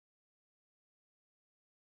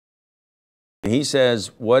He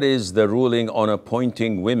says, what is the ruling on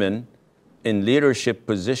appointing women in leadership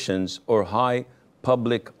positions or high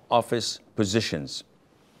public office positions?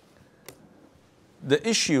 The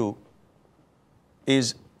issue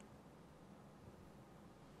is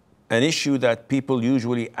an issue that people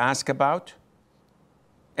usually ask about,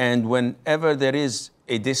 and whenever there is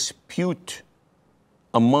a dispute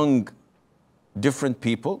among different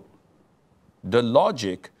people, the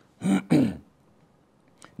logic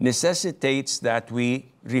necessitates that we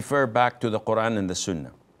refer back to the Quran and the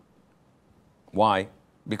Sunnah. Why?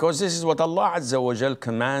 Because this is what Allah Azza wa Jal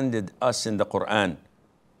commanded us in the Quran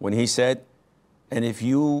when He said, and if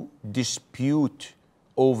you dispute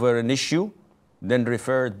over an issue, then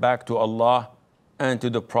refer it back to Allah and to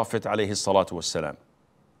the Prophet alayhi salatu wassalam.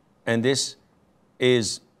 And this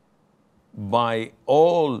is by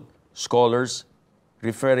all scholars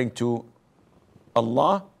referring to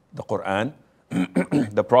Allah, the Quran,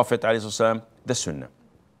 the Prophet alayhi salatu wassalam, the Sunnah.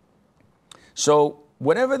 So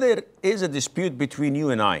whenever there is a dispute between you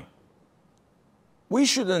and I, we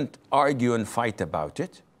shouldn't argue and fight about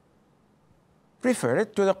it. Refer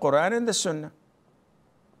it to the Quran and the Sunnah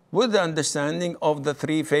with the understanding of the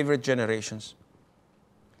three favorite generations.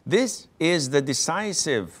 This is the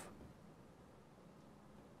decisive,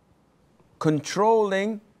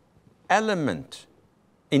 controlling element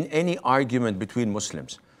in any argument between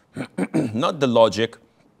Muslims. Not the logic,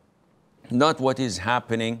 not what is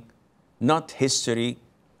happening, not history,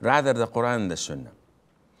 rather the Quran and the Sunnah.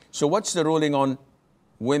 So what's the ruling on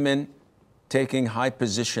women taking high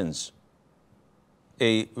positions?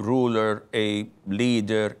 A ruler, a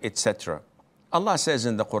leader, etc. Allah says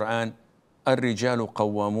in the Quran, الرجال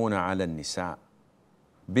قوامون على النساء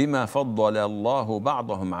بما فضل الله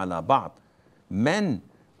بعضهم على بعض. Men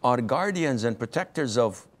are guardians and protectors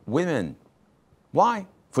of women. Why?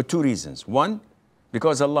 For two reasons. One,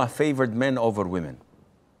 because Allah favored men over women.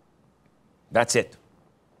 That's it.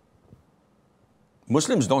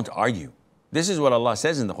 Muslims don't argue. This is what Allah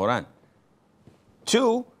says in the Quran.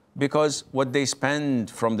 Two, because what they spend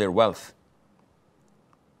from their wealth.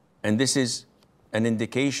 And this is an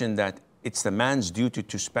indication that it's the man's duty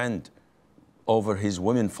to spend over his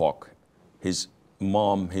womenfolk, his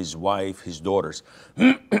mom, his wife, his daughters.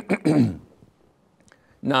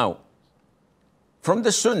 Now, from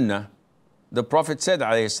the Sunnah, the Prophet said,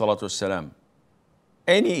 alayhi salatu wasalam,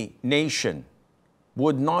 any nation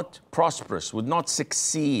would not prosperous, would not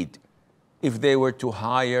succeed if they were to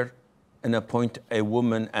hire and appoint a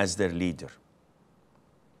woman as their leader.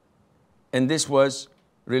 And this was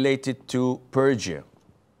related to Persia,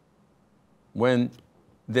 when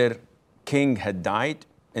their king had died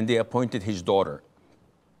and they appointed his daughter.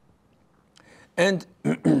 And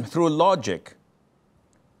through logic,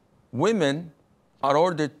 women are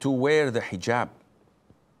ordered to wear the hijab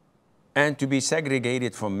and to be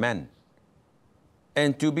segregated from men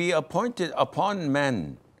and to be appointed upon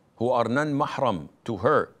men who are non-mahram to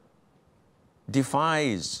her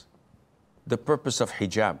defies the purpose of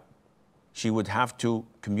hijab. She would have to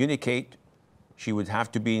communicate, she would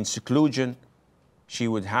have to be in seclusion, she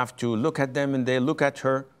would have to look at them and they look at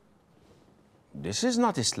her. This is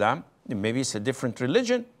not Islam. Maybe it's a different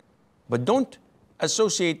religion, but don't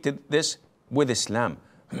associate this with Islam.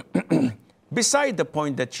 Beside the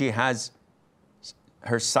point that she has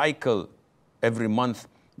her cycle every month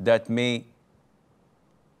that may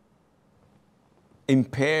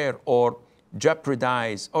impair or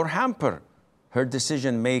jeopardize or hamper her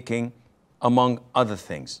decision making, among other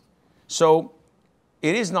things. So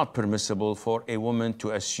it is not permissible for a woman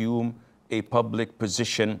to assume a public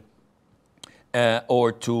position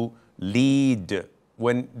or to lead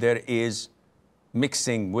when there is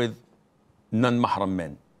mixing with non-mahram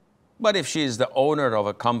men. But if she is the owner of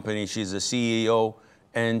a company, she's a CEO,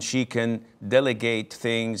 and she can delegate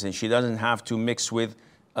things and she doesn't have to mix with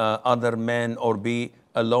other men or be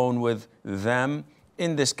alone with them,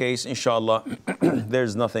 in this case, inshallah,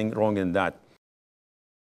 there's nothing wrong in that.